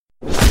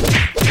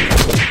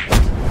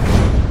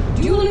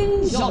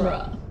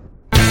genre.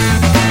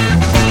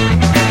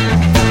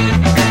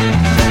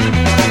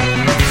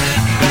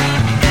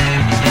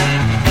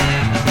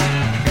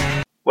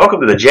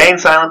 Welcome to the Jay and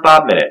Silent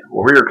Bob Minute,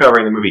 where we are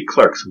covering the movie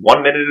Clerks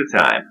 1 minute at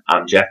a time.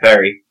 I'm Jeff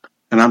Berry.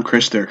 And I'm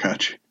Chris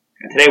Derkach.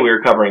 And today we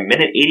are covering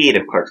minute 88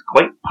 of Clerks,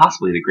 quite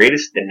possibly the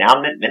greatest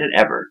denouement minute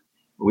ever.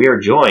 We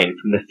are joined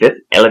from the fifth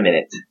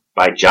element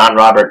by John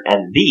Robert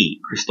and the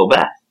Crystal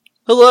Beth.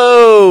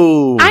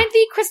 Hello! I'm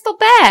the Crystal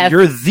Beth.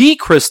 You're the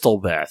Crystal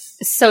Beth.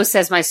 So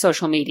says my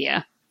social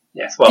media.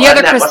 Yes, well, the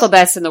other Crystal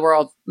Beths in the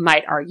world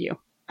might argue.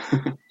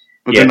 But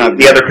yeah,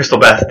 the other Crystal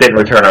Beth didn't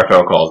return our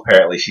phone calls.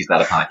 Apparently she's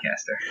not a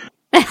podcaster.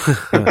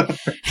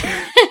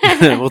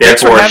 Well,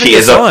 thanks for having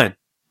us on.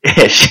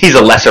 She's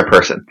a lesser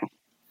person.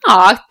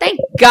 Aw, thank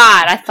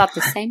God. I thought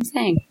the same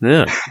thing.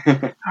 Yeah.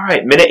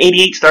 Alright, minute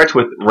 88 starts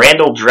with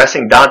Randall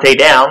dressing Dante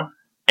down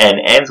and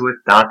ends with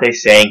Dante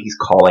saying he's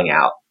calling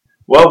out.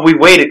 Well, we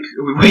waited,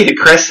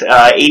 Chris,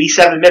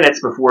 87 minutes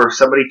before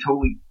somebody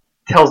totally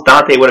tells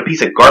Dante what a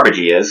piece of garbage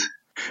he is.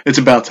 It's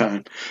about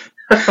time.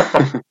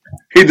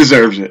 He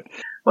deserves it.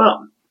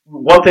 Well,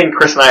 one thing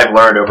Chris and I have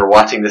learned over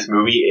watching this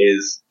movie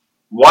is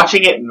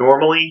watching it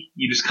normally,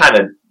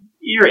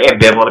 you're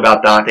ambivalent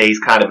about Dante. He's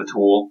kind of a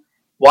tool.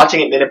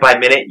 Watching it minute by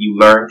minute, you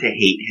learn to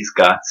hate his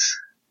guts.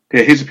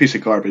 Yeah, he's a piece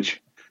of garbage.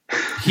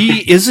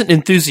 He isn't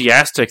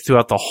enthusiastic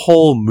throughout the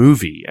whole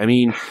movie. I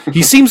mean,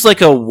 he seems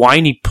like a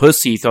whiny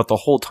pussy throughout the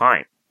whole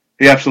time.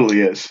 He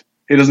absolutely is.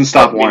 He doesn't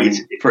stop whining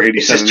for 87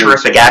 minutes. It's just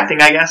terrific acting,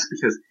 I guess,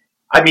 because,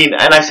 I mean,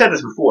 and I've said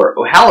this before,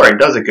 O'Halloran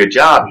does a good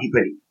job,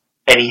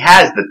 and he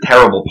has the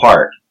terrible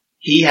part.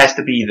 He has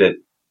to be the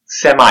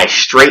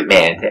semi-straight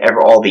man to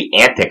all the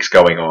antics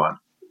going on.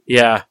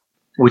 Yeah.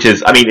 Which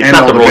is, I mean, it's and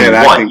not the role you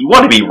want. Acting. You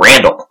want to be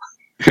Randall.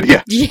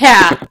 Yeah.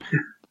 Yeah.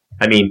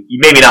 I mean,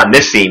 maybe not in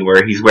this scene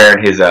where he's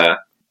wearing his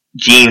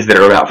jeans that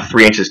are about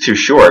 3 inches too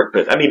short,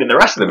 but I mean, in the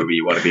rest of the movie,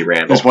 you want to be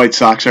Randall. His white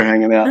socks are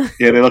hanging out.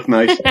 Yeah, they look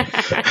nice.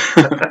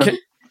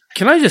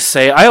 Can I just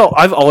say,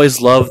 I've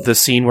always loved the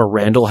scene where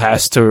Randall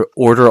has to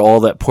order all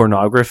that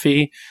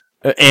pornography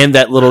and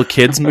that little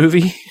kids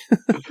movie.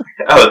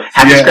 Oh,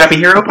 Happy Scrappy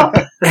Hero Pup?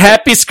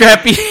 Happy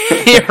Scrappy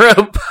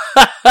Hero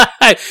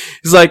Pup.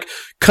 He's like,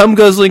 come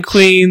Guzzling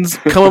Queens,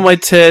 come on my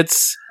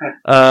tits,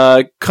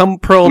 come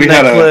Pearl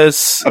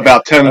Necklace.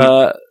 About 10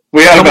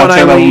 we had about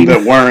 10 Eileen.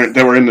 of them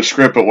that were in the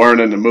script but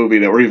weren't in the movie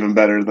that were even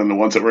better than the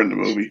ones that were in the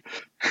movie.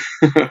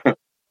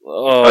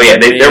 Oh yeah,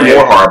 they're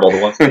more horrible,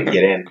 the ones that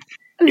get in.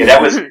 Yeah,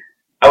 that was,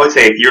 I would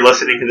say if you're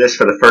listening to this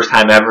for the first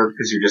time ever,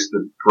 because you're just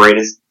the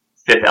greatest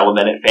Fifth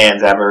Element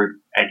fans ever,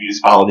 and you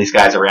just follow these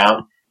guys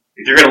around,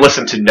 if you're going to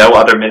listen to no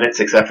other minutes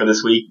except for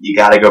this week, you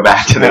got to go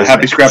back to those Happy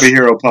minutes. Scrappy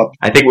Hero Pup.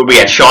 I think we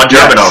had Sean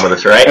German on with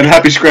us, right? And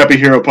Happy Scrappy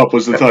Hero Pup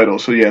was the title,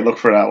 so yeah, look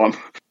for that one.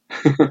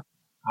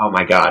 Oh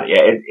my god,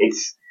 yeah,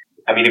 it's,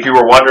 I mean, if you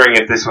were wondering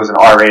if this was an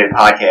R-rated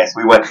podcast,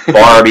 we went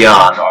far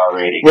beyond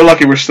R-rating. We're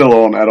lucky we're still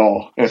on at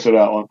all after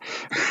that one.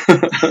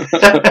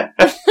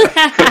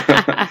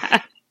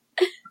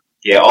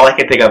 Yeah, all I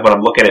can think of when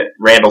I'm looking at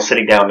Randall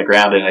sitting down on the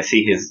ground and I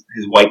see his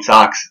white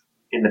socks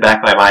in the back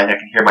of my mind, I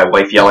can hear my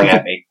wife yelling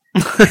at me.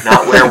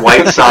 Not wear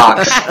white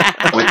socks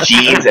with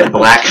jeans and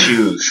black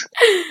shoes.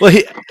 Well,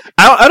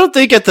 I don't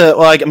think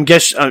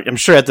I'm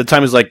sure at the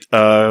time he's like,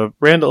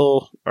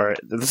 Randall, alright,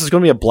 this is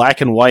going to be a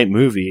black and white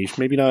movie.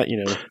 Maybe not,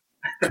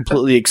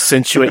 completely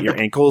accentuate your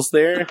ankles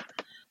there.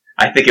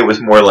 I think it was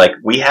more like,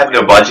 we have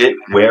no budget,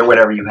 wear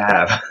whatever you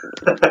have.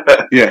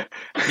 Yeah.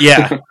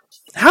 Yeah.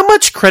 How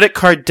much credit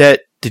card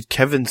debt did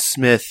Kevin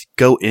Smith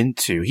go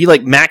into? He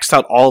maxed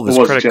out all of his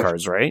credit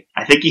cards, right?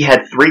 I think he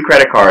had 3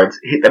 credit cards.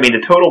 I mean,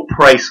 the total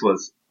price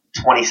was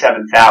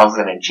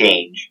 $27,000 and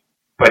change.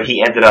 But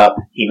he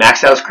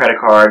maxed out his credit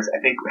cards.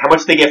 I think, how much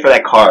did they get for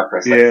that car,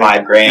 Chris? Yeah.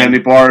 Like $5,000? And he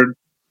borrowed.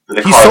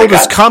 He sold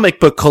his comic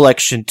book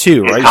collection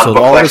too, right? His comic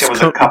book collection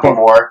was a couple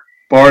more.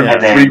 Borrowed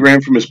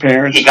 $3,000 from his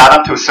parents. He got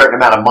up to a certain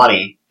amount of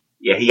money.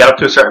 Yeah, he got up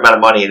to a certain amount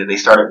of money and then they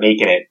started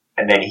making it.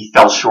 And then he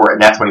fell short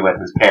and that's when he went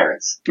to his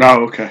parents.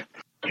 Oh, okay.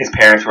 His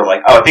parents were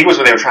like, I think it was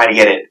when they were trying to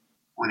get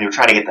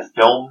the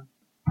film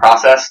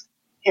processed.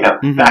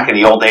 Back in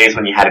the old days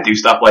when you had to do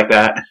stuff like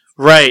that.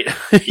 Right.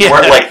 You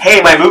weren't like,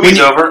 hey, my movie's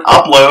over,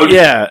 upload.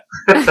 Yeah.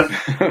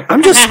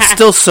 I'm just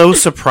still so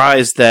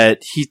surprised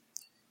that he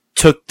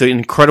took the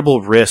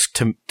incredible risk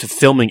to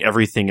filming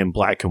everything in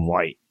black and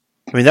white.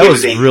 I mean, that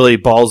was really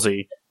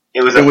ballsy.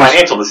 It was a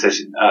financial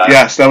decision.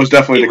 Yes, that was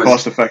definitely the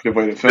cost-effective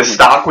way to film it. The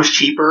stock was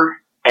cheaper,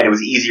 and it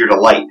was easier to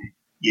light.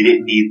 You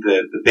didn't need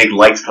the big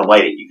lights to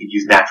light it. You could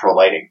use natural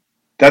lighting.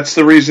 That's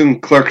the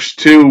reason Clerks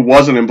 2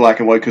 wasn't in black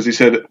and white, because he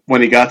said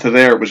when he got to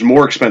there, it was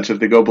more expensive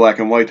to go black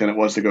and white than it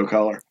was to go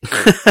color.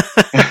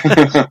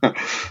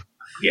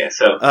 Yeah,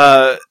 so...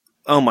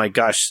 oh my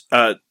gosh.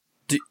 I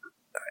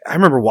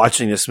remember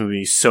watching this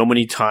movie so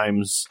many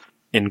times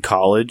in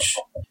college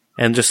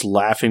and just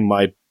laughing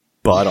my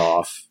butt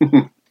off.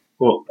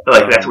 Well,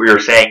 that's what we were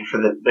saying. For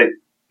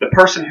the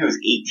person who's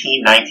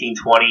 18, 19,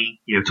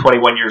 20,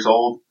 21 years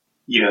old,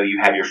 you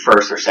have your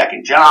first or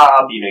second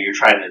job, you're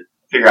trying to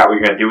figure out what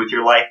you're going to do with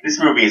your life. This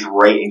movie is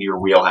right in your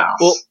wheelhouse.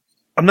 Well,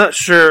 I'm not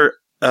sure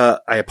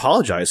I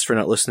apologize for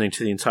not listening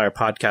to the entire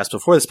podcast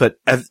before this, but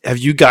have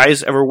you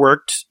guys ever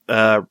worked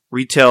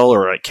retail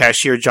or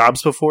cashier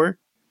jobs before?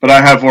 But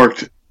I have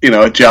worked,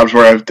 at jobs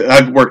where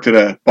I've worked at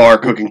a bar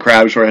cooking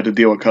crabs where I had to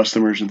deal with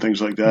customers and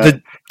things like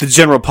that. The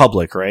general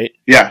public, right?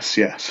 Yes.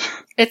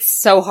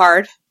 It's so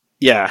hard.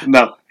 Yeah.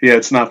 No,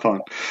 it's not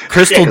fun.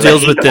 Crystal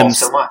deals with them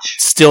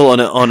still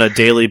on a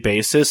daily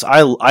basis.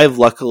 I've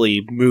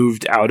luckily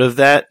moved out of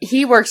that.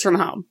 He works from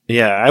home.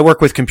 Yeah, I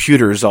work with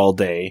computers all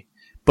day.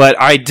 But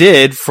I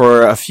did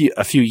for a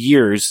few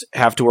years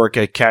have to work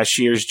a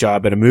cashier's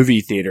job at a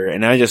movie theater,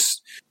 and I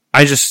just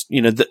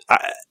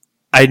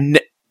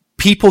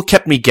people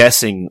kept me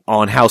guessing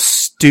on how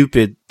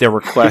stupid their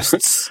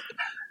requests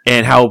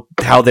and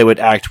how they would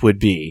act would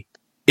be.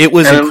 It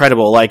was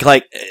incredible, like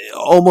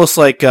almost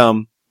like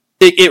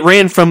it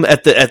ran from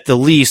at the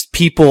least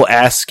people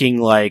asking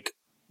like,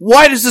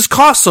 why does this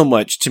cost so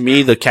much? To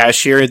me, the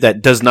cashier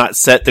that does not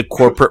set the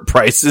corporate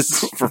prices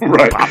for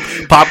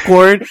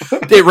popcorn.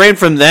 It ran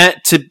from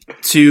that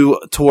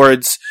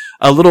towards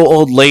a little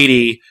old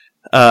lady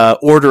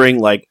ordering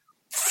like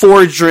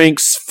 4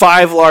 drinks,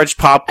 5 large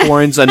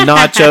popcorns, a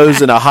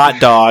nachos, and a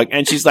hot dog,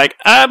 and she's like,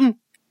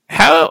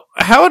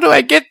 how do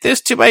I get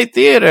this to my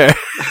theater?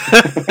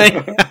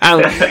 And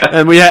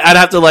I'd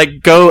have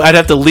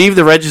to leave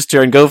the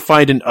register and go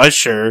find an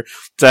usher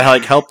to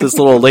like help this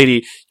little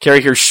lady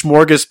carry her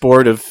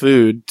smorgasbord of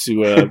food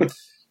to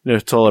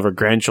all of her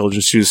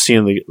grandchildren she was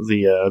seeing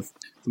the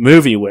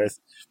movie with.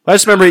 I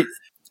just remember,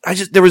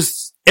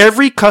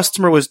 every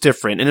customer was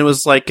different, and it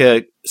was like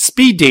a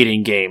speed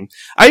dating game.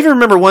 I even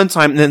remember one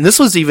time, and this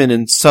was even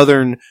in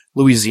southern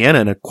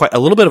Louisiana, in a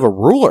little bit of a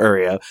rural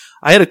area.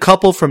 I had a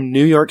couple from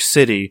New York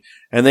City,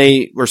 and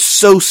they were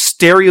so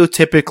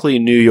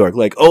stereotypically New York,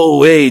 like,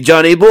 oh, hey,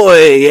 Johnny boy,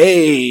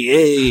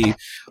 hey.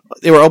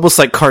 They were almost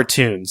like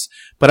cartoons.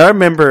 But I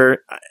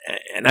remember,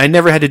 and I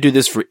never had to do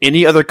this for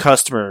any other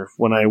customer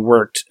when I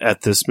worked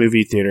at this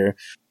movie theater,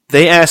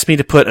 they asked me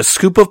to put a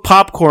scoop of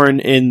popcorn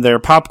in their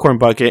popcorn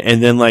bucket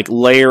and then like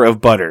layer of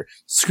butter.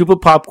 Scoop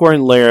of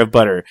popcorn, layer of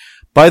butter.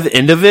 By the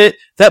end of it,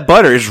 that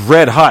butter is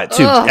red hot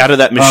too, out of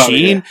that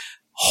machine. Oh, yeah.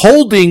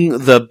 Holding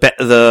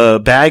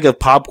the bag of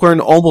popcorn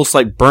almost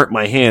like burnt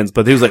my hands,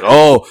 but he was like,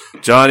 "Oh,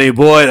 Johnny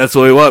boy, that's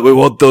what we want. We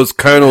want those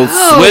kernels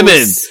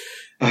swimming."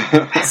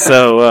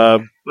 So,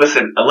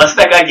 listen, unless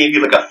that guy gave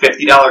you like a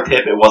 $50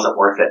 tip, it wasn't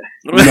worth it.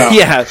 No.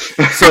 Yeah.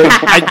 So,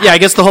 I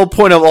guess the whole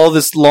point of all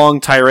this long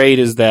tirade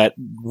is that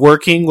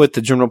working with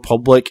the general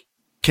public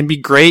can be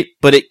great,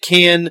 but it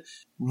can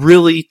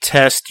really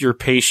test your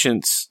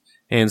patience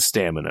and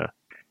stamina.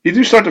 You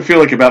do start to feel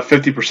like about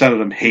 50% of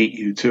them hate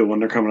you too when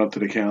they're coming up to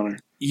the counter.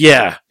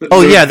 Yeah.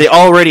 Oh, yeah. They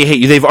already hate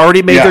you. They've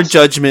already made their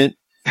judgment.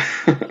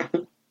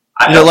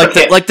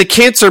 Like the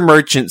cancer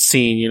merchant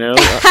scene,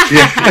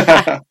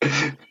 Yeah.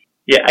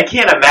 Yeah, I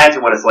can't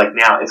imagine what it's like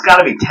now. It's got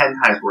to be 10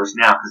 times worse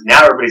now, because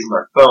now everybody's on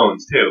their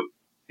phones, too.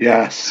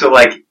 Yes. So,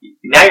 like,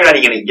 now you're not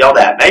even getting yelled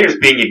at. Now you're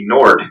just being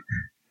ignored.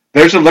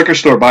 There's a liquor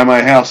store by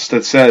my house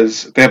that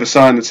says, they have a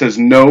sign that says,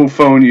 no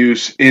phone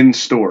use in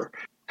store.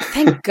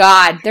 Thank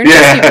God. There needs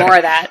to be more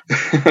of that.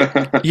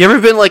 You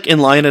ever been, like, in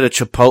line at a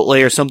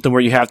Chipotle or something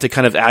where you have to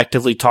kind of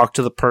actively talk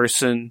to the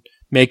person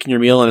making your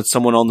meal and it's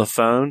someone on the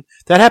phone?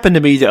 That happened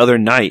to me the other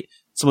night.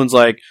 Someone's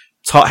like,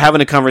 having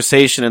a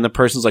conversation and the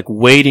person's like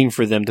waiting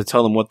for them to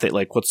tell them what they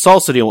like. What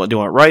salsa do you want? Do you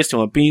want rice? Do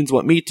you want beans?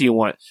 What meat do you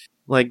want?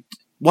 Like,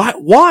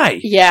 why?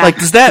 Yeah. Like,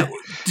 does that?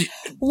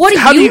 What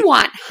do you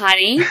want,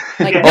 honey?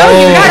 Like, no,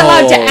 you're not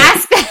allowed to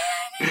ask that.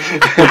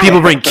 When people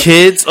bring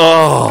kids,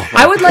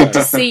 I would like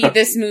to see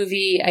this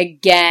movie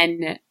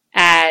again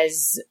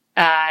as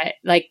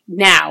like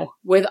now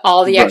with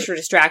all the extra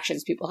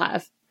distractions people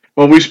have.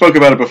 Well, we spoke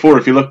about it before.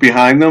 If you look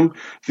behind them,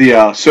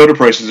 the soda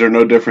prices are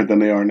no different than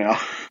they are now.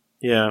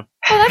 Yeah.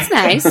 Oh, that's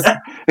nice.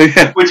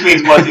 Yeah. Which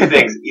means one of two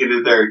things.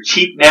 Either they're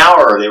cheap now,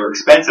 or they were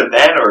expensive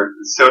then, or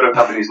the soda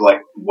companies are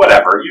like,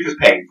 whatever, you're just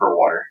paying for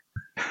water.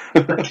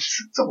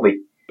 It's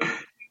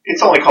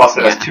only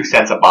costing us 2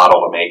 cents a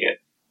bottle to make it.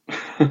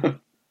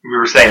 We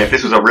were saying if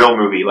this was a real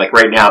movie, like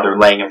right now they're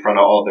laying in front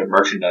of all their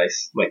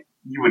merchandise, like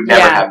you would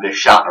never have this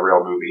shot in a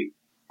real movie.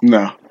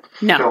 No.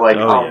 They're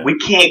like, we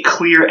can't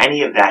clear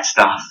any of that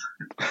stuff.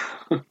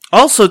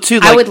 Also, too,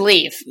 like, I would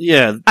leave.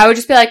 Yeah. I would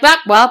just be like,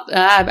 well,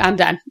 I'm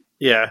done.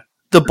 Yeah.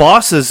 The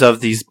bosses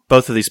of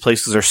both of these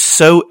places are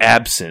so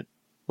absent.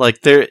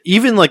 Like, they're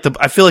even like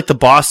I feel like the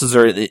bosses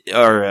or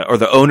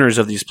the owners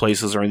of these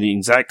places are in the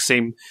exact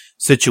same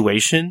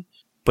situation,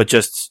 but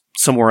just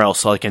somewhere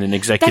else, like in an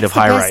executive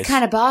high-rise. That's the best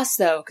kind of boss,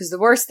 though, because the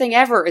worst thing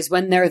ever is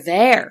when they're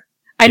there.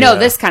 I know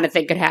this kind of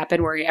thing could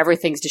happen where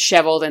everything's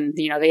disheveled and,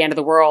 the end of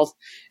the world.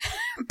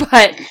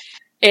 But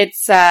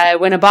it's,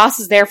 when a boss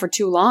is there for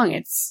too long,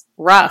 it's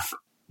rough.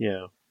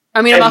 Yeah.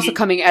 I mean, I'm also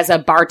coming as a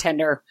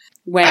bartender.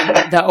 When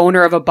the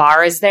owner of a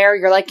bar is there,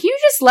 you're like, can you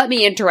just let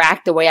me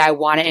interact the way I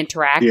want to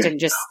interact and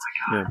just...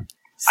 Oh my God.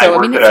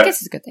 So, I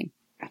guess it's a good thing.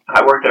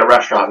 I worked at a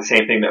restaurant, the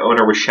same thing. The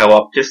owner would show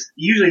up,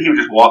 usually he would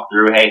just walk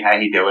through, hey, how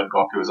you doing?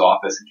 Go up to his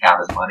office and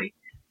count his money.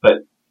 But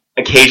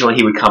occasionally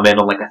he would come in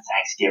on like a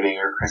Thanksgiving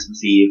or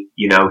Christmas Eve,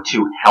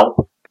 to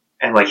help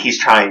And like he's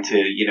trying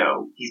to,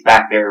 he's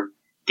back there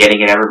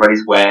getting in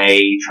everybody's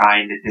way,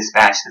 trying to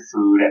dispatch the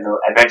food, and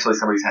eventually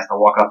somebody has to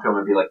walk up to him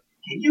and be like,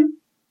 Can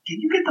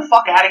you get the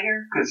fuck out of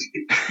here? Because,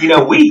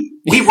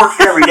 we work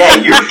here every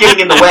day. You're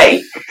getting in the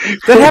way.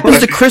 That happens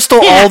to Crystal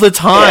all the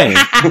time.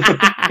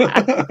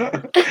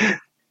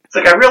 It's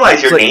like, I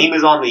realize your name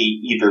is on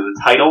either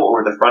the title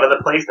or the front of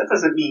the place. That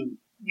doesn't mean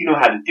you know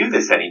how to do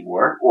this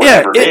anymore. Or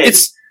never did.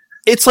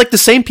 It's like the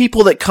same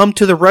people that come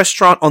to the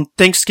restaurant on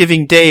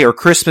Thanksgiving Day or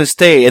Christmas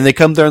Day, and they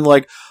come there and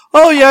like,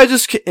 oh yeah,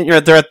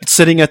 they're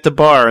sitting at the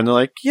bar, and they're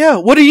like, yeah,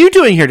 what are you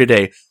doing here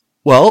today?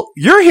 Well,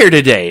 you're here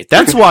today.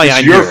 That's why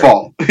I'm here. It's your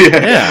fault.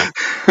 Yeah.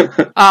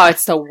 Oh,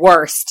 it's the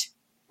worst.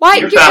 Why?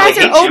 You guys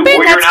are open?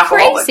 That's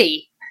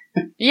crazy.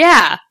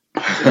 Yeah.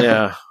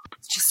 Yeah.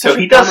 So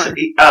he does.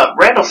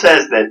 Randall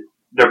says that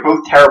they're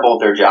both terrible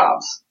at their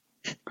jobs.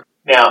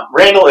 Now,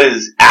 Randall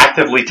is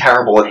actively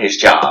terrible at his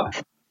job.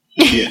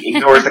 He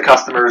ignores the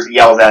customers,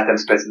 yells at them,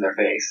 spits in their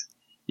face.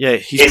 Yeah,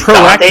 he's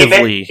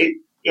proactively.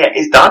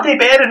 Is Dante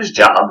bad at his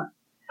job?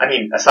 I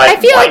mean, aside from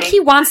I feel whining? like he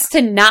wants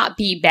to not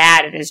be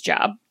bad at his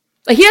job.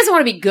 Like, he doesn't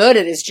want to be good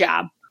at his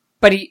job.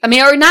 But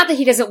or not that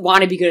he doesn't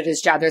want to be good at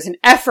his job. There's an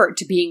effort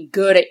to being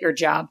good at your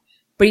job.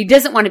 But he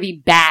doesn't want to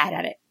be bad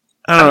at it.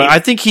 I don't know.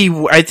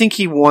 I think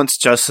he wants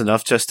just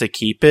enough just to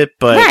keep it,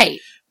 but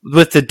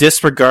with the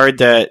disregard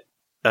that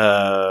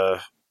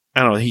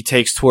he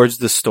takes towards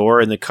the store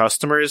and the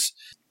customers,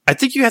 I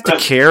think you have to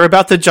care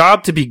about the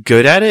job to be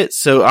good at it.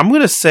 So I'm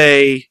going to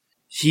say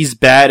he's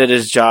bad at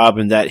his job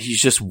and that he's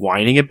just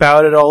whining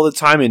about it all the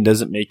time and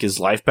doesn't make his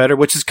life better,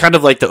 which is kind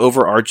of like the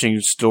overarching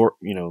story,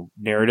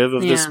 narrative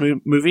of this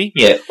movie.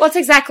 Yeah. Well, that's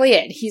exactly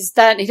it. He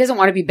doesn't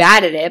want to be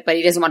bad at it, but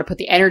he doesn't want to put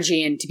the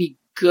energy in to be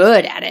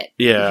good at it.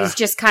 Yeah. He's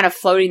just kind of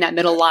floating that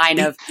middle line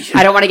of,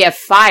 I don't want to get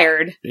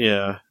fired.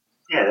 Yeah.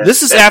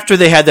 This is after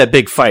they had that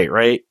big fight,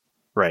 right?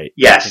 Right.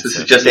 Yes, this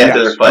is just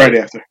after their fight. Right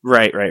after.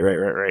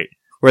 Right.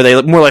 Where they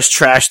more or less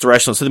trashed the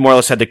restaurant, so they more or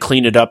less had to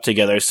clean it up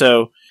together.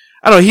 So,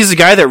 I don't know, he's a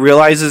guy that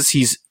realizes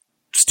he's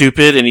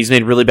stupid and he's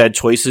made really bad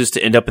choices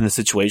to end up in the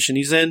situation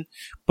he's in,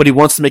 but he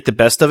wants to make the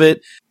best of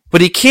it. But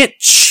he can't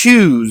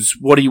choose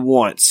what he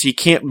wants. He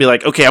can't be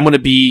like, okay, I'm going to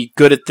be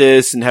good at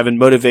this and having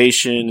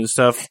motivation and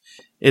stuff.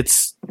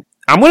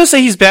 I'm going to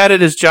say he's bad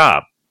at his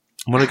job.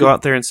 I'm going to go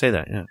out there and say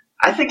that, yeah.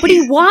 But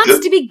he wants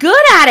to be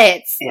good at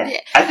it. Yeah.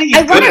 I think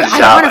he's good at his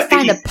job. I want to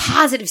find the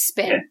positive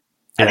spin. Yeah.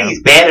 I think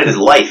he's bad at his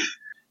life.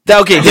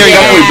 Okay,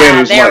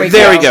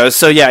 there we go.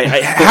 So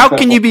yeah, how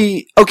can you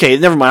be okay?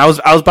 Never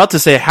mind. I was about to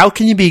say, how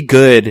can you be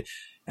good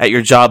at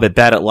your job but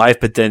bad at life?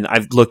 But then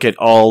I look at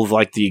all of,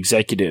 like the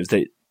executives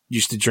that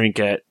used to drink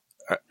at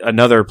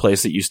another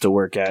place that used to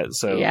work at.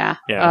 So yeah,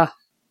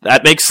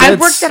 that makes sense. I've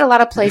worked at a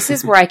lot of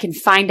places where I can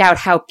find out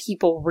how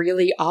people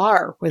really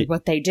are with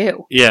what they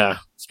do. Yeah,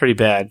 it's pretty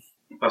bad.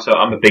 Also,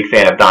 I'm a big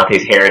fan of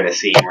Dante's hair in the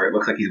scene where it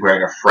looks like he's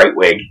wearing a fright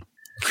wig.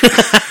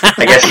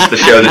 I guess it's to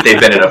show that they've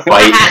been in a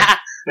fight.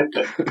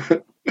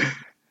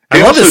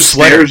 I love his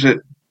sweater.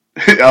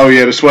 Oh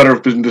yeah, the sweater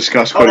has been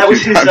discussed quite a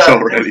few times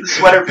already. That was the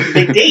sweater for the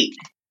big date.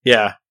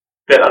 Yeah.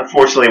 That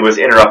unfortunately was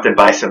interrupted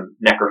by some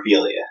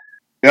necrophilia.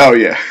 Oh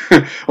yeah.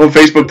 On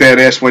Facebook they had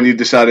asked when you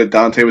decided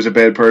Dante was a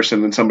bad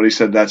person, and somebody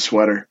said that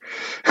sweater.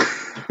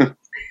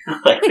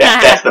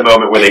 That's the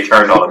moment where they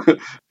turned on him.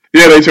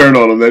 Yeah, they turned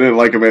on him. They didn't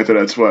like him after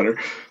that sweater.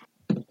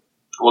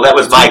 Well, that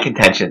was my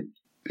contention.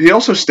 He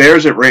also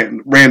stares at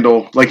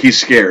Randall like he's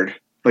scared.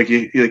 Like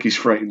he's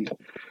frightened.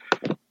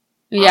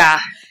 Yeah.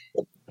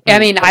 I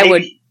mean, I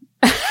would...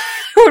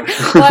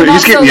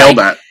 He's getting yelled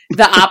at.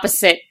 The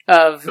opposite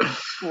of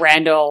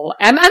Randall.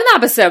 I'm the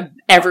opposite of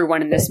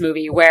everyone in this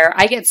movie, where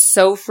I get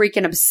so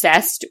freaking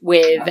obsessed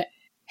with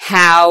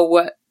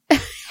how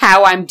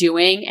I'm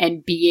doing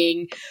and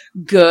being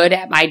good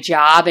at my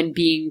job and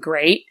being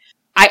great.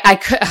 I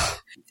could...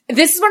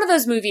 This is one of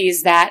those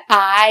movies that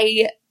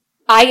I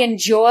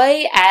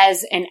enjoy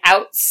as an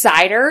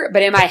outsider,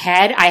 but in my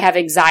head, I have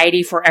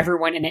anxiety for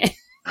everyone in it.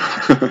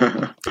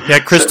 Yeah,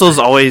 Crystal's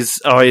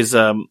always. I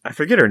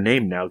forget her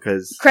name now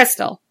because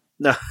Crystal.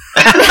 No, you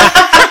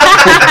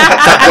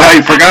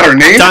forgot her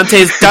name.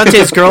 Dante's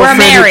girlfriend. We're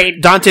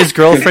married. Dante's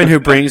girlfriend who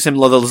brings him the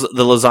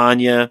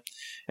lasagna,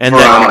 and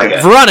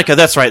Veronica.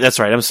 That's right.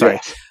 I'm sorry.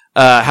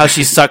 Yeah. How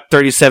she sucked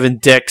 37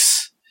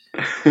 dicks.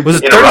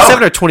 Was it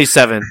 37 or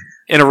 27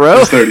 in a row? It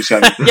was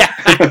 37. Yeah,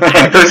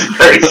 it was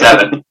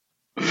 37.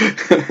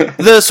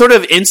 The sort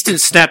of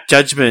instant snap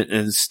judgment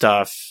and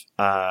stuff.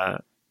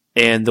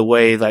 And the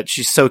way that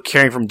she's so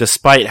caring from,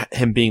 despite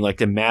him being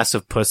like a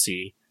massive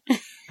pussy.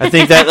 I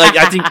think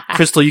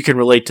Crystal, you can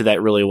relate to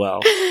that really well.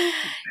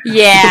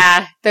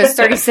 Yeah, those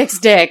 36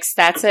 dicks.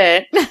 That's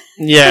it.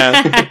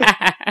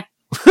 Yeah.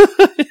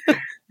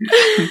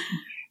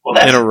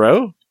 Well, in a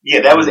row?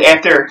 Yeah, that was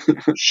after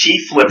she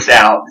flips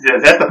out.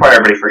 That's the part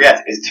everybody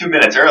forgets. Is 2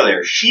 minutes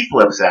earlier, she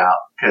flips out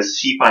because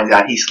she finds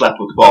out he slept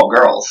with 12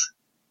 girls.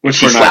 Which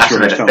she we're not sure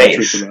him in the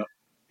face. About.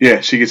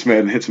 Yeah, she gets mad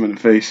and hits him in the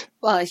face.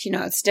 Well,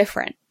 it's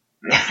different.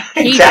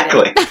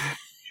 Exactly.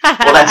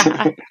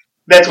 Well,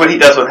 that's what he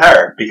does with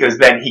her, because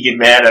then he get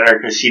mad at her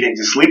because she didn't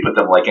just sleep with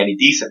him like any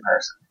decent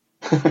person.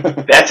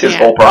 That's his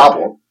whole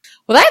problem.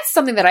 Well, that's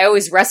something that I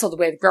always wrestled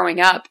with growing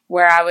up,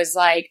 where I was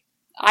like,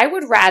 I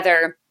would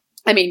rather,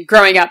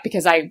 growing up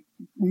because I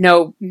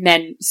know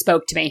men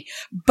spoke to me,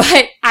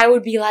 but I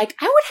would be like,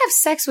 I would have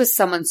sex with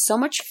someone so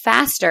much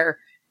faster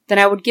than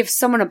I would give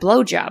someone a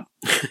blowjob.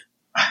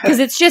 Because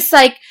it's just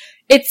like,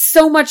 it's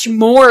so much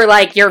more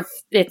like I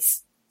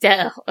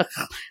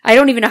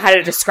don't even know how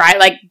to describe,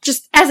 like,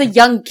 just as a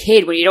young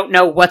kid when you don't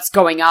know what's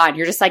going on,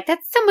 you're just like,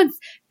 that's someone's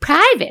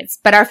privates,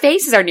 but our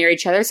faces are near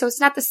each other, so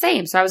it's not the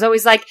same. So I was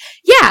always like,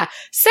 yeah,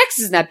 sex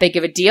isn't that big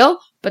of a deal,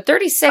 but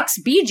 36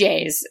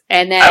 BJs,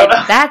 and then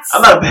that's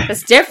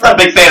different. I'm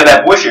not a big fan of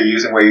that voice you're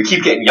using where you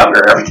keep getting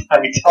younger every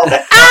time you tell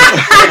that.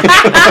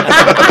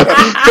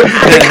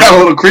 It got a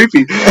little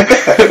creepy.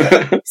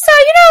 So,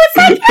 it's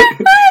like,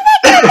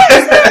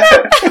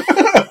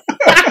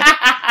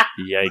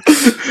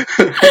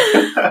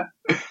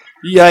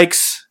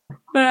 Yikes.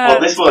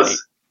 Well, this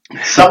was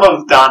some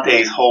of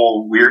Dante's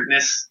whole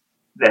weirdness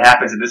that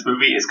happens in this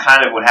movie is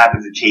kind of what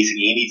happens in Chasing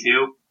Amy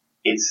too.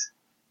 It's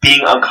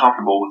being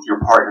uncomfortable with your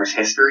partner's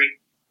history.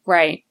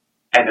 Right.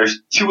 And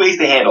there's two ways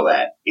to handle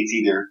that. It's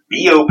either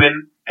be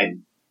open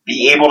and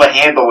be able to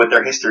handle what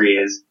their history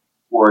is,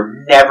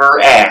 or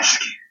never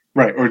ask.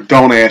 Right, or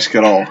don't ask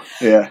at all.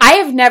 Yeah. I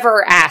have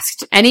never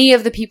asked any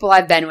of the people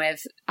I've been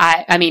with.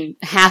 I mean,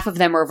 half of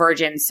them were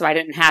virgins, so I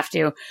didn't have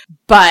to.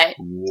 But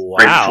wow.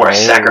 Right before I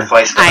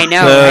sacrificed them. I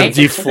know, right?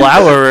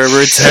 Deflower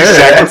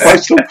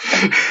sacrificed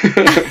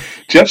them.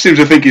 Jeff seems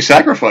to think he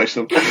sacrificed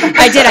them.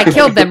 I did. I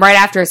killed them right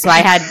after, so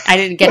I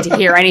didn't get to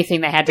hear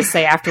anything they had to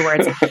say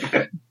afterwards.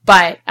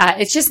 But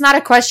it's just not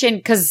a question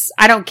because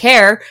I don't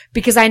care,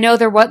 because I know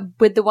they're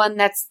with the one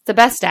that's the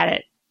best at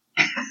it.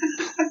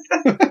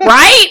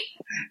 Right?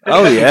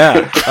 Oh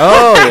yeah!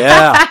 Oh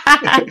yeah!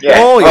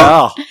 Oh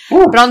yeah!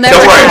 But I'll never.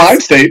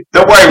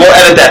 Don't worry, we'll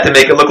edit that to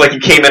make it look like you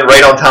came in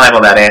right on time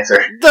on that answer.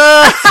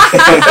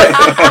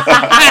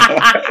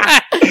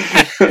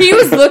 He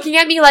was looking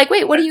at me like,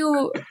 "Wait, are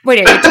you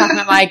talking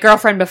about my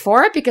girlfriend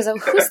before it? Because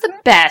who's the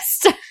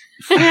best?"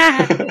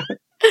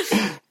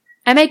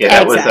 I make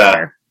eggs out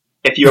her.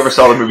 If you ever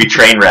saw the movie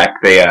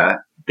Trainwreck,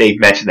 they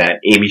mentioned that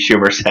Amy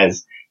Schumer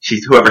says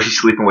whoever she's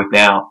sleeping with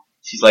now.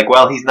 She's like,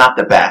 well, he's not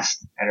the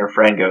best. And her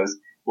friend goes,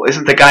 well,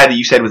 isn't the guy that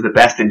you said was the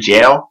best in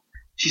jail?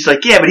 She's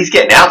like, yeah, but he's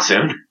getting out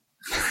soon.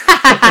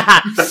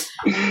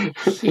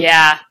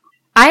 Yeah.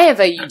 I have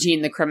a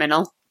Eugene the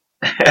Criminal.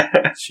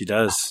 She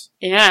does.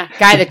 Yeah.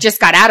 Guy that just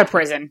got out of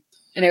prison.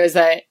 And it was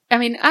I don't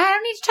need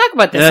to talk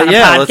about this on a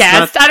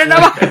podcast. I don't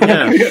know why.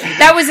 Yeah.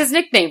 That was his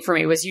nickname for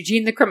me, was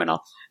Eugene the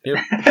Criminal.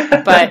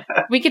 Yep. But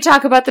we could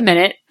talk about the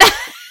minute.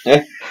 All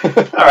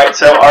right,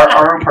 so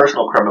our own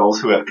personal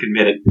criminals who have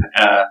committed,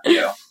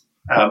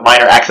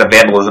 minor acts of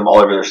vandalism all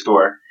over their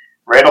store.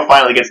 Randall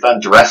finally gets done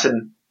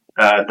dressing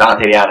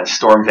Dante down and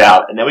storms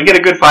out, and then we get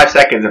a good 5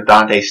 seconds of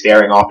Dante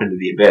staring off into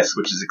the abyss,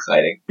 which is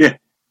exciting. Yeah,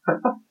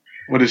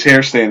 with his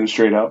hair standing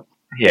straight up.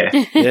 Yeah,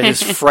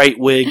 his fright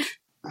wig.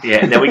 Yeah,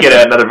 and then we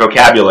get another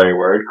vocabulary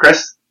word.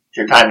 Chris, it's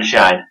your time to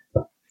shine.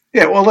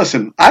 Yeah, well,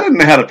 listen, I didn't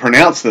know how to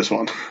pronounce this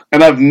one,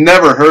 and I've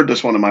never heard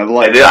this one in my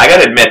life. I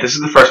gotta admit, this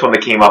is the first one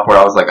that came up where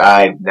I was like,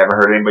 I've never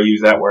heard anybody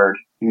use that word.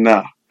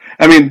 No.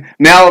 I mean,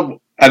 now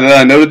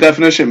I know the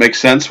definition, it makes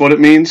sense what it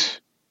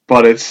means,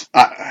 but it's,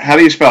 how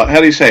do you spell it? How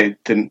do you say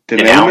it?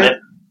 Denouement?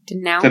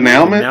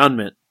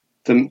 Denouement.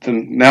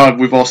 Now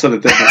we've all said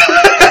it different.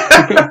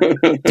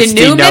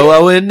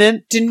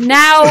 Denouement?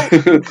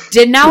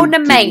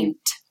 Denouement.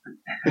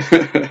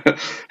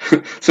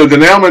 So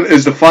denouement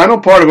is the final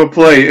part of a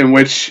play in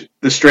which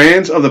the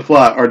strands of the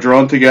plot are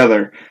drawn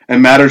together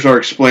and matters are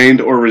explained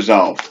or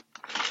resolved.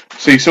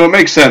 See, so it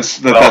makes sense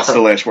that that's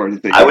the last word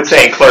that they use. I would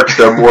say in Clerks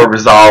they're more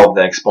resolved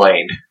than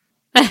explained.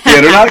 Yeah,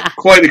 they're not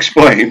quite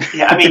explained.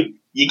 Yeah, I mean,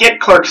 you get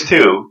Clerks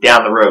 2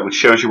 down the road, which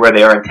shows you where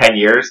they are in 10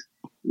 years.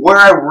 Where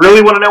I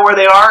really want to know where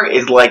they are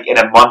is like in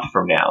a month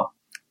from now.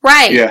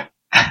 Right. Yeah.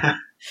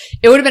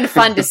 It would have been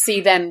fun to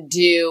see them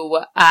do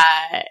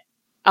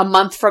a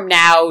month from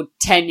now,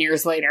 10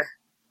 years later.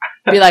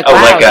 Be like,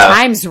 wow,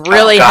 time's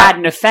really had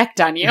an effect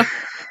on you.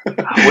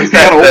 What's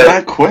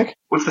that quick?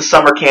 What's the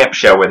summer camp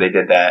show where they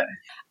did that?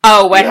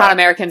 Oh, Wet Hot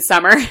American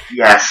Summer.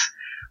 Yes.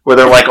 Where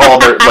they're like all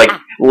their like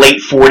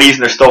late 40s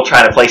and they're still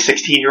trying to play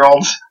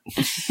 16-year-olds.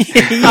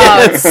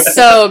 Oh, it's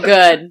so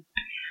good.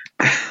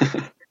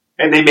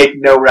 And they make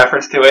no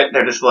reference to it.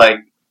 They're just like,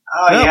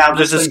 I'm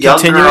just a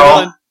young girl.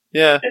 On.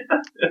 Yeah.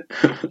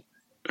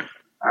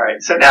 All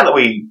right, so now that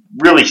we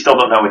really still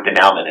don't know what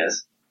denouement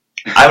is,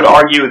 I would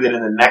argue that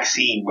in the next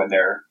scene when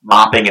they're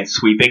mopping and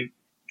sweeping,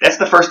 that's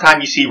the first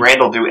time you see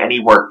Randall do any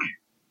work.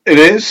 It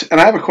is,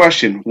 and I have a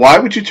question. Why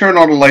would you turn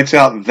all the lights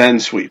out and then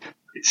sweep?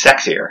 It's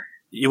sexier.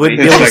 You wouldn't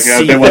be able to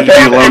see. They wanted to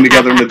be alone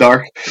together in the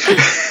dark.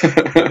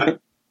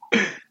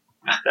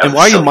 And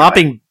why are you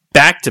mopping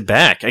back to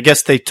back? I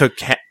guess they took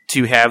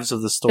two halves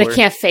of the store. They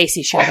can't face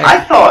each other. I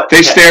thought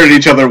they stared at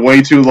each other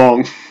way too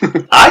long.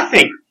 I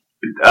think,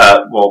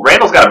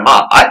 Randall's got a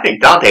mop. I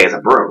think Dante has a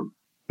broom.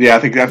 Yeah, I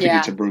think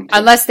it's a broom.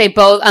 Unless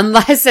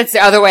it's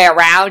the other way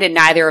around and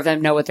neither of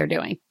them know what they're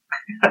doing.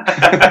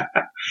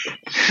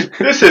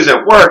 This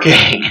isn't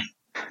working.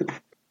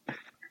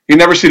 You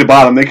never see the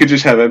bottom. They could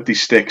just have empty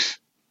sticks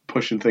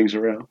pushing things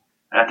around.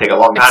 That'd take a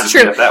long time It's to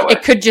true. do it that way.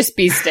 It could just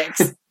be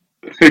sticks.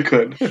 It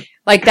could.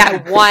 Like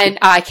that one,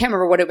 I can't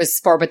remember what it was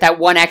for, but that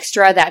one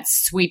extra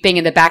that's sweeping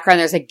in the background,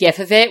 there's a gif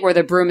of it where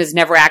the broom is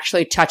never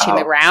actually touching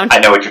the ground. I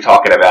know what you're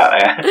talking about.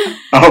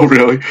 Oh,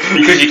 really?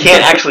 Because you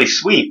can't actually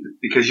sweep,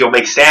 because you'll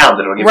make sound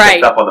and it'll get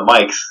picked up on the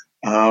mics.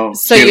 Oh,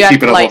 So you you gotta have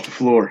keep it to, up off the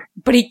floor.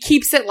 But he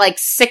keeps it like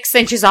 6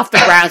 inches off the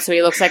ground so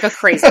he looks like a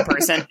crazy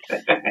person.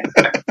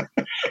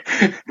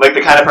 Like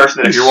the kind of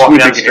person that if you're walking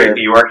down the street in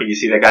New York and you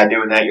see that guy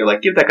doing that, you're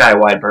like, give that guy a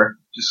wide berth.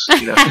 Just,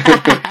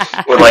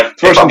 or like,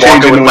 if I'm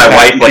walking with my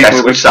wife, like I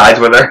switch sides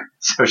with her,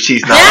 so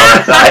she's not on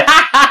that side.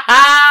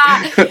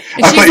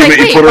 And she's like, wait,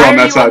 why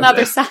are you on the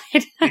other side?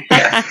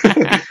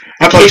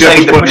 I thought Jeff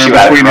was putting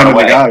her between him and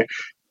the guy.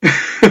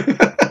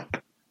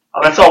 Oh,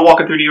 that's all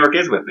walking through New York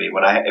is with me.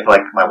 If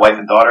like my wife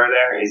and daughter are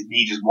there, is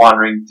me just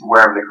wandering to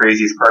wherever the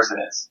craziest person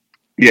is.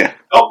 Yeah.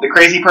 Oh, the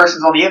crazy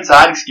person's on the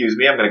inside. Excuse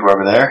me, I'm going to go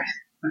over there.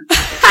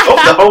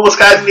 Oh, the homeless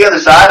guy's on the other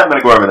side. I'm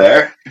going to go over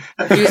there.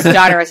 Use the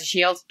daughter as a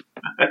shield.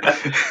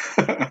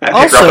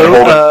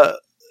 Also,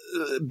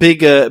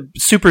 big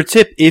super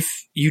tip: if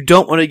you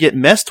don't want to get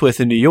messed with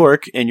in New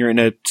York and you're in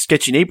a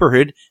sketchy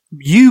neighborhood,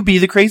 you be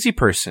the crazy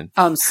person.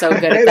 Oh, I'm so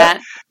good at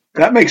that.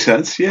 That makes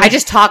sense. Yeah. I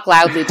just talk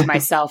loudly to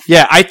myself.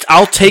 Yeah,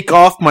 I'll take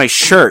off my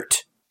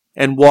shirt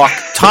and walk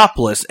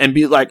topless and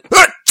be like,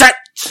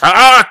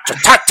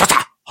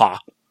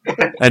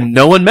 and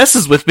no one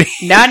messes with me.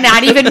 No,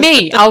 not even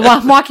me.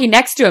 I'm walking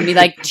next to him. He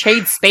like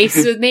trades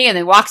spaces with me and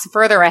then walks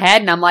further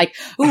ahead, and I'm like,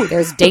 ooh,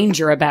 there's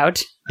danger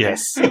about.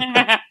 Yes.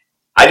 I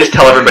just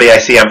tell everybody I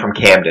see I'm from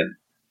Camden,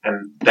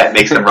 and that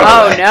makes them run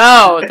away.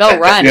 Oh no, they'll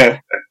run.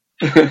 Yeah.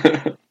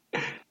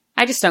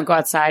 I just don't go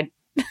outside.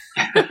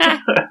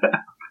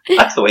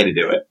 That's the way to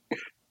do it.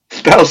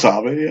 That'll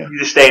solve it, yeah. You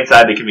just stay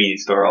inside the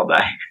convenience store all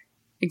day.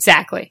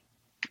 Exactly.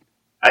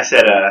 I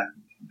said,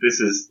 this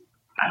is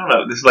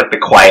like the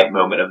quiet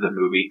moment of the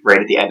movie,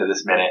 right at the end of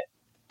this minute.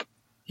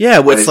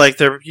 Yeah, it's like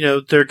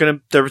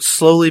they're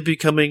slowly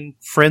becoming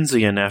friends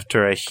again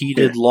after a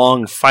heated,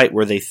 long fight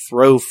where they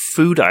throw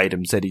food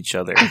items at each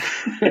other.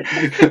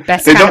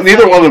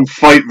 Neither one of them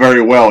fight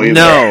very well either.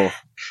 No.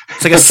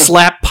 It's like a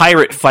slap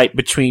pirate fight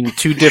between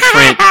two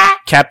different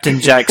Captain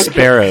Jack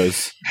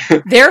Sparrows.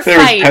 Their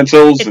fight,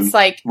 pencils it's and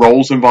like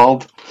rolls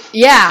involved.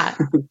 Yeah.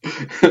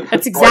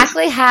 That's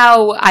exactly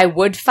how I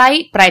would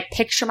fight, but I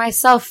picture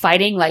myself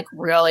fighting like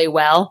really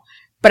well.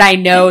 But I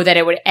know that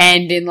it would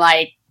end in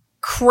like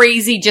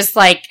crazy, just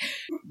like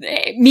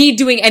me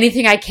doing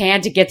anything I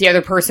can to get the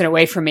other person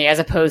away from me as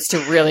opposed to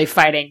really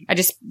fighting. I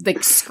just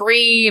like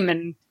scream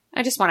and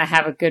I just want to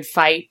have a good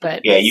fight,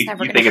 but yeah, you think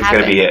it's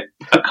going to be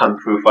a kung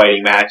fu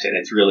fighting match, and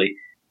it's really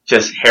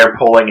just hair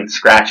pulling and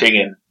scratching,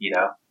 and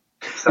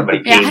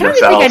somebody peeing I don't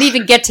themselves. think I'd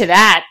even get to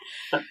that.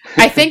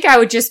 I think I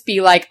would just be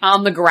like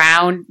on the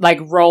ground, like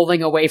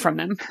rolling away from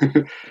them.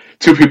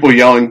 Two people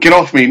yelling, "Get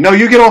off me! No,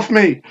 you get off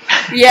me!"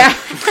 Yeah,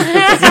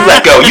 you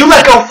let go. You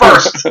let go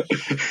first.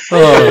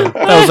 Oh,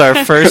 that was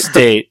our first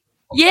date.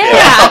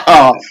 Yeah.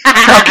 Oh,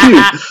 how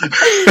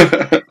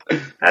cute.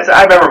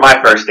 I remember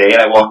my first date.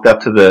 I walked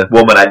up to the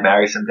woman I'd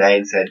marry someday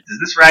and said, "Does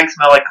this rag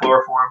smell like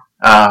chloroform?"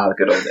 Ah, the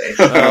good old days.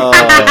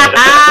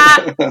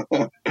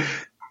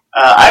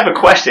 I have a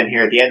question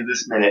here at the end of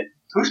this minute.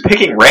 Who's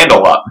picking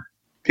Randall up?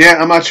 Yeah,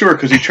 I'm not sure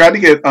because he tried to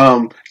get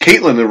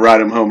Caitlin to ride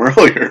him home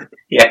earlier.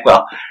 Yeah,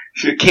 well,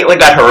 Caitlin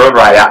got her own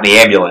ride out in the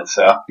ambulance,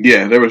 so.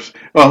 Yeah,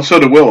 so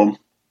did Willem.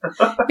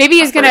 Maybe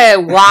he's gonna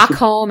walk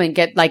home and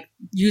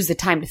use the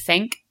time to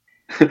think.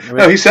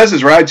 No, he says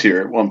his ride's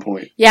here at one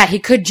point. Yeah, he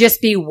could just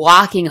be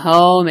walking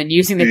home and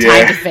using the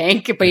time to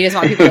think, but he doesn't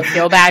want people to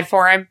feel bad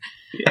for him.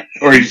 Yeah.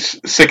 Or he's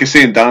sick of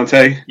seeing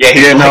Dante.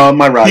 Yeah,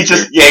 my ride's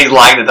here. He's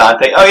lying to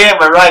Dante. Oh yeah,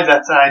 my ride's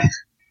outside.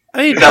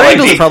 I mean,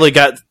 Randall's probably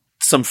got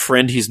some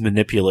friend he's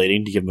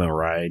manipulating to give him a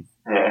ride.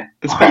 Yeah.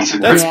 It's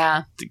possible.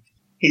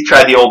 He's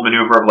tried the old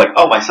maneuver of like,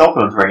 oh, my cell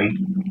phone's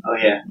ringing. Oh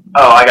yeah.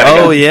 Oh, I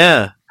gotta go. Oh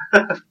yeah.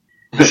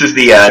 This is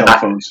the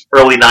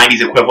early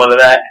 90s equivalent of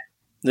that.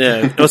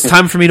 Yeah, it was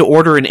time for me to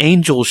order an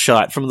angel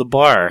shot from the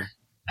bar.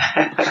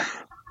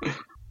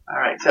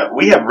 Alright, so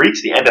we have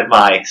reached the end of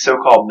my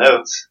so-called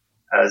notes.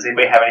 Does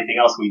anybody have anything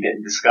else we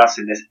didn't discuss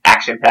in this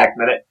action-packed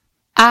minute?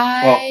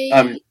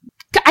 I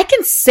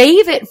can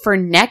save it for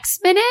next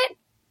minute,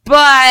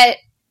 but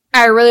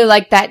I really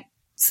like that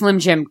Slim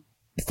Jim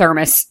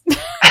thermos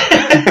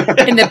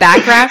in the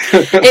background.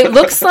 It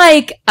looks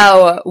like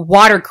a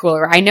water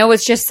cooler. I know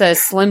it's just a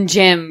Slim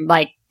Jim,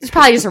 it's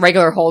probably just a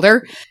regular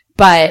holder,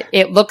 but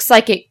it looks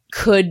like it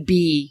could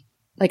be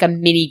like a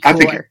mini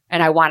cooler,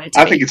 and I want it to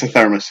be. I think it's a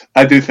thermos.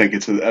 I do think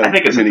it's a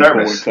mini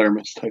cooler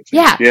thermos type thing.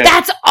 Yeah,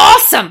 that's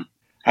awesome!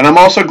 And I'm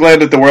also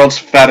glad that the world's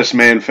fattest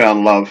man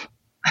found love.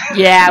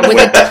 Yeah, with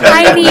the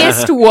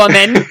tiniest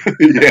woman.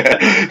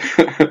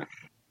 Yeah.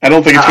 I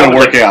don't think it's going to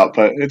work out,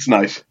 but it's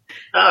nice.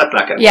 No, it's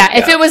not going to work out. Yeah,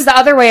 if it was the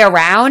other way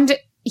around,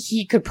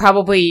 she could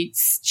probably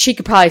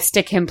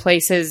stick him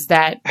places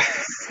that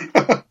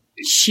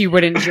she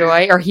would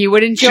enjoy, or he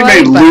would enjoy. She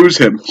may lose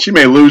him. She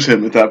may lose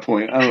him at that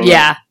point. I don't know.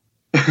 Yeah.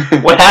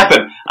 What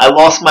happened? I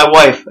lost my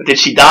wife. Did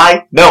she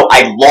die? No,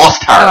 I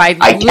lost her. Oh, I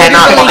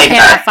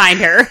cannot find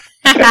her.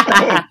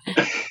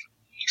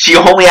 She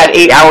only had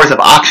 8 hours of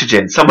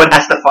oxygen. Someone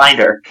has to find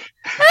her.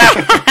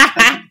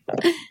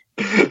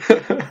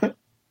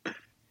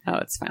 Oh,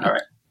 it's fine. All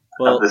right.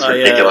 Well, this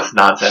ridiculous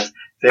nonsense.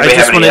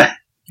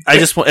 I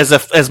just want,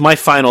 as my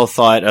final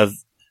thought of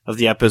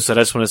the episode,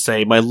 I just want to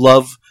say my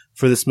love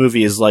for this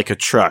movie is like a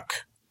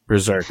truck.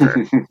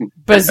 Berserker.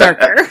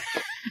 Berserker.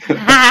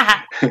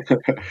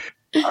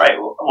 All right.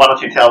 Well, why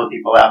don't you tell the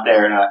people out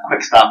there in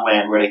Quick Stop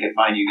Land where they can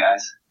find you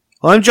guys?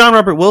 Well, I'm John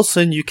Robert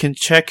Wilson. You can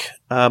check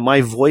my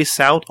voice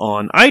out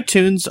on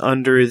iTunes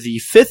under The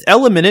Fifth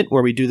Element,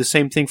 where we do the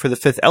same thing for the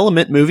Fifth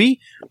Element movie,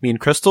 me and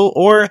Crystal,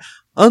 or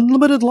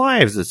Unlimited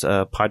Lives. It's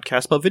a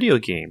podcast about video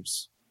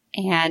games.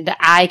 And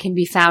I can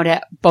be found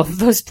at both of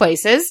those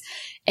places,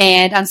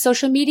 and on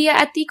social media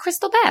at the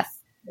Crystal Beth.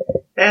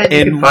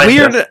 And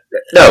weird.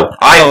 No,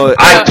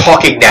 I'm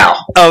talking now.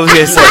 Oh,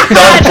 yes. Don't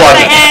plug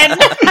it.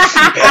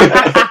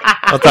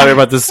 I thought we were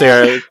about to say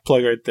our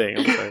plug our thing.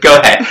 Go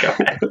ahead.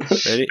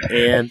 Ready?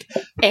 And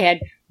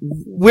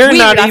we're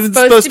not even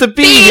supposed to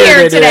be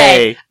here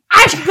today.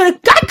 I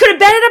could have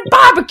been at a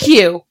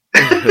barbecue.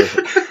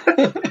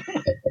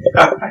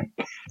 All right.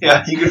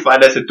 Yeah, you can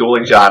find us at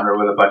Dueling Genre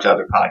with a bunch of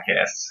other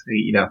podcasts.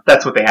 You know,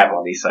 that's what they have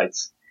on these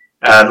sites.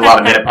 There's a lot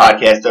of minute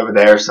podcasts over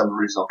there, some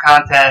original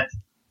content.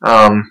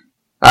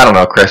 I don't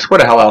know, Chris. What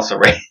the hell else are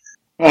we?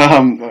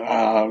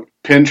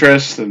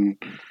 Pinterest and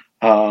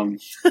oh my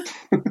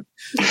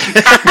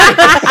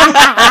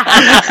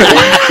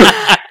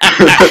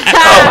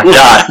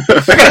god!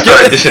 I gotta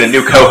start auditioning a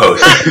new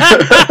co-host.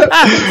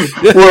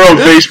 We're on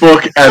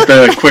Facebook at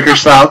the Quicker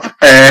Stop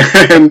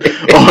and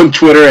on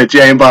Twitter at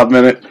Jay and Bob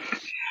Minute.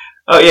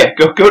 Oh yeah,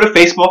 go to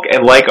Facebook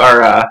and like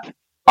our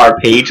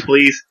page,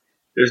 please.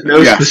 There's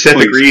no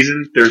specific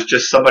reason. There's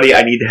just somebody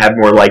I need to have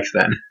more likes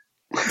than.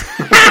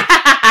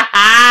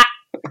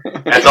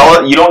 That's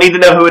all. You don't need to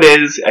know who it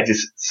is.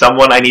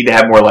 Someone I need to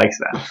have more likes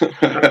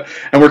than.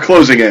 And we're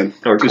closing in.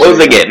 Good.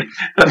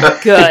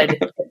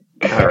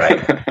 All right.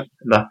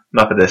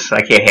 Enough of this.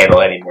 I can't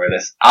handle any more of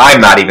this.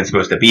 I'm not even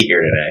supposed to be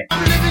here today.